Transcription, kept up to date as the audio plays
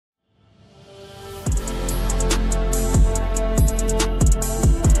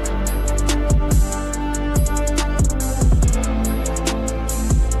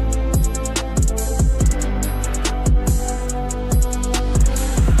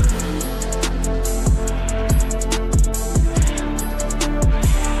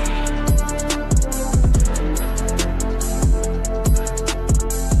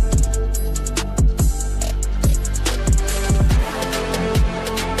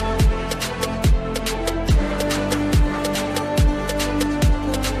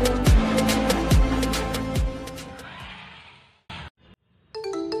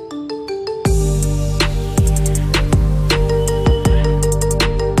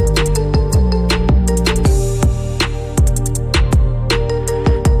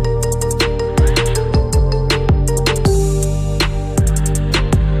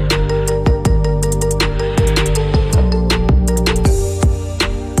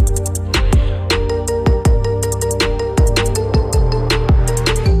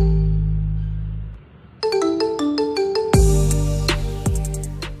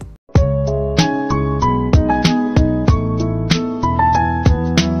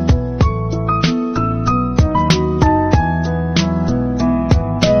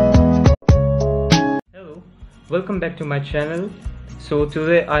Welcome back to my channel. So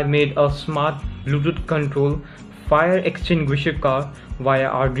today I made a smart Bluetooth control fire extinguisher car via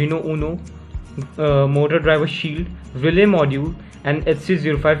Arduino Uno, motor driver shield, relay module and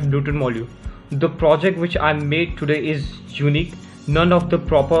HC05 Bluetooth module. The project which I made today is unique. None of the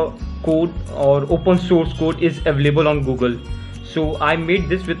proper code or open source code is available on Google. So I made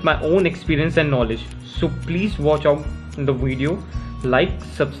this with my own experience and knowledge. So please watch out the video, like,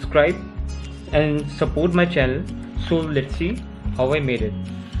 subscribe and support my channel. So let's see how I made it.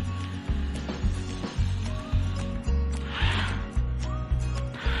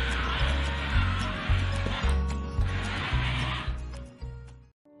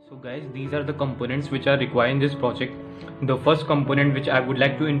 So guys, these are the components which are required in this project. The first component which I would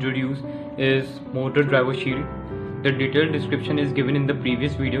like to introduce is motor driver shield. The detailed description is given in the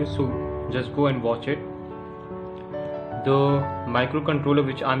previous video, so just go and watch it. The microcontroller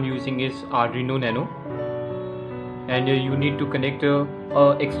which I'm using is Arduino Nano, and you need to connect a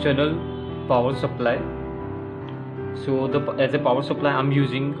external power supply. So as a power supply I'm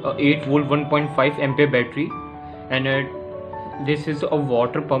using a 8 volt 1.5 ampere battery, and this is a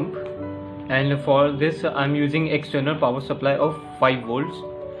water pump, and for this I'm using external power supply of 5 volts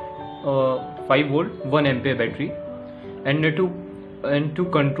 5 volt 1 ampere battery. And to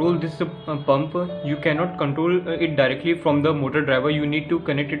control this pump, you cannot control it directly from the motor driver. You need to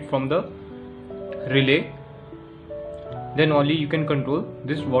connect it from the relay, then only you can control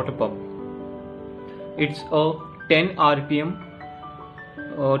this water pump. It's a 10 rpm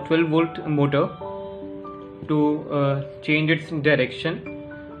 12 volt motor to change its direction,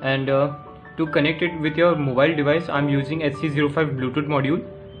 and to connect it with your mobile device I'm using HC05 Bluetooth module,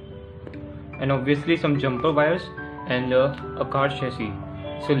 and obviously some jumper wires and a car chassis.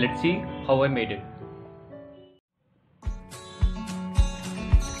 So let's see how I made it.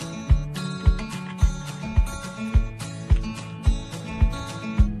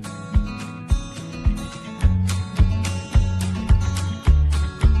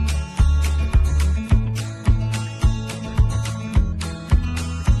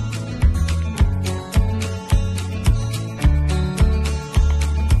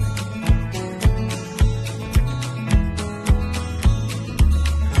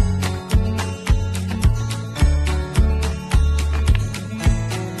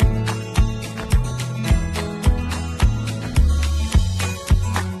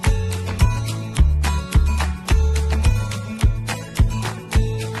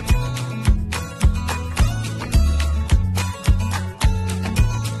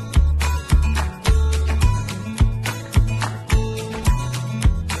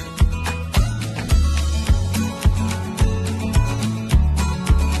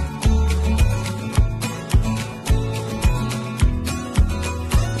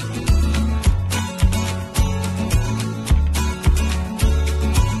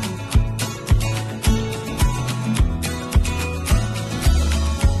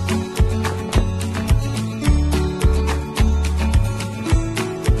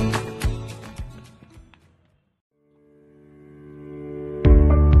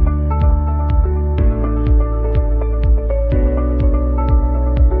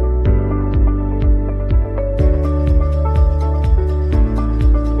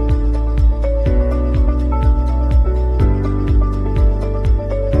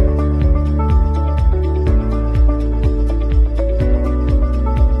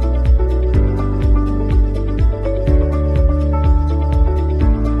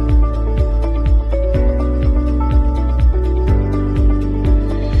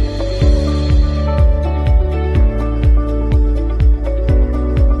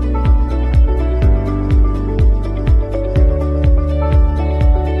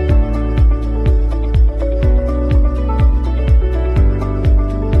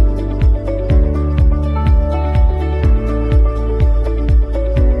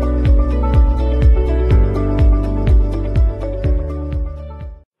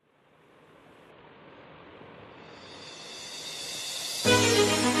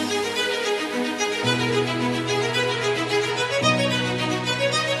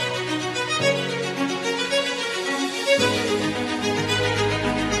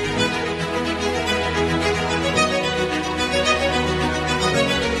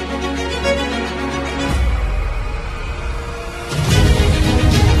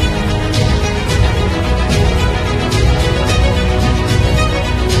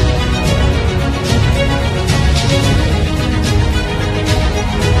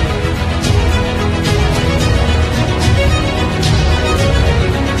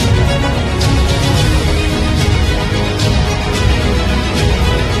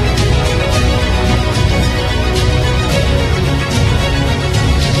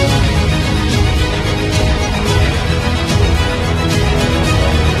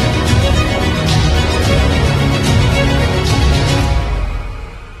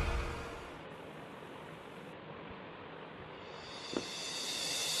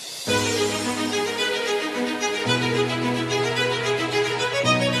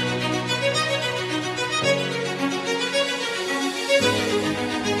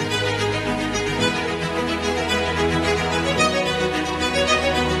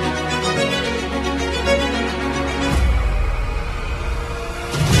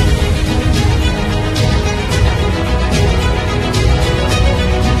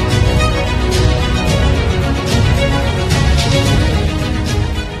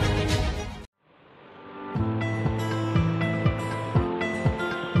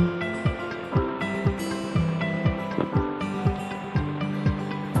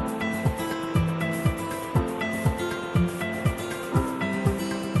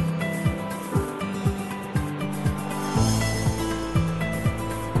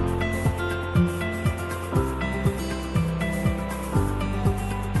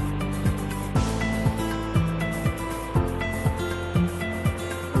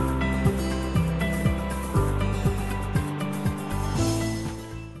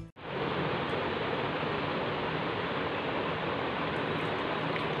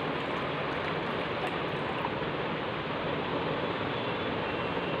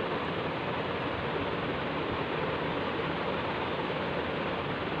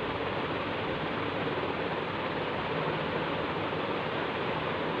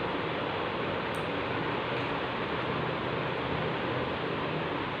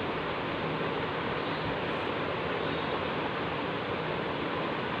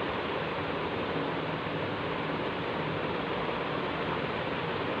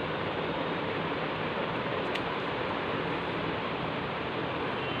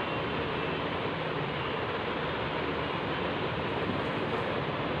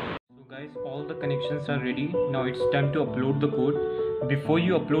 all the connections are ready. Now it's time to upload the code. Before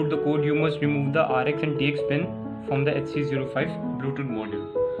you upload the code, you must remove the RX and TX pin from the HC05 Bluetooth module.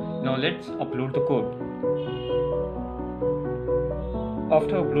 Now let's upload the code.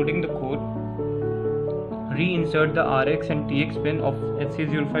 After uploading the code, reinsert the RX and TX pin of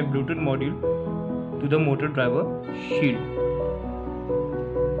HC05 Bluetooth module to the motor driver shield.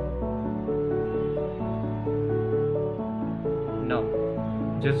 Now,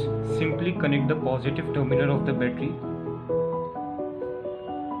 just simply connect the positive terminal of the battery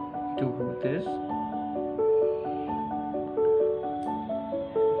to this,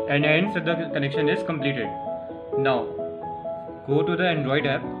 and hence the connection is completed. Now, go to the Android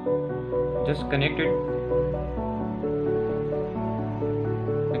app, just connect it.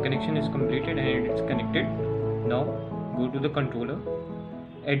 The connection is completed and it's connected. Now, go to the controller,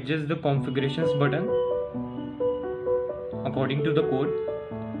 adjust the configurations button according to the code,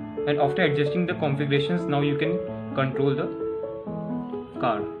 and after adjusting the configurations, now you can control the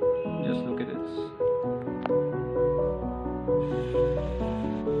car. Just look at this.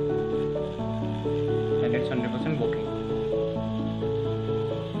 And it's 100% working.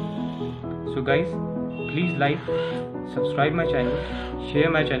 So guys, please like, subscribe my channel,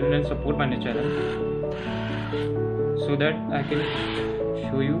 share my channel and support my channel so that I can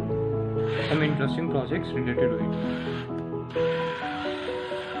show you some interesting projects related to it.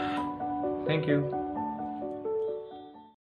 Thank you.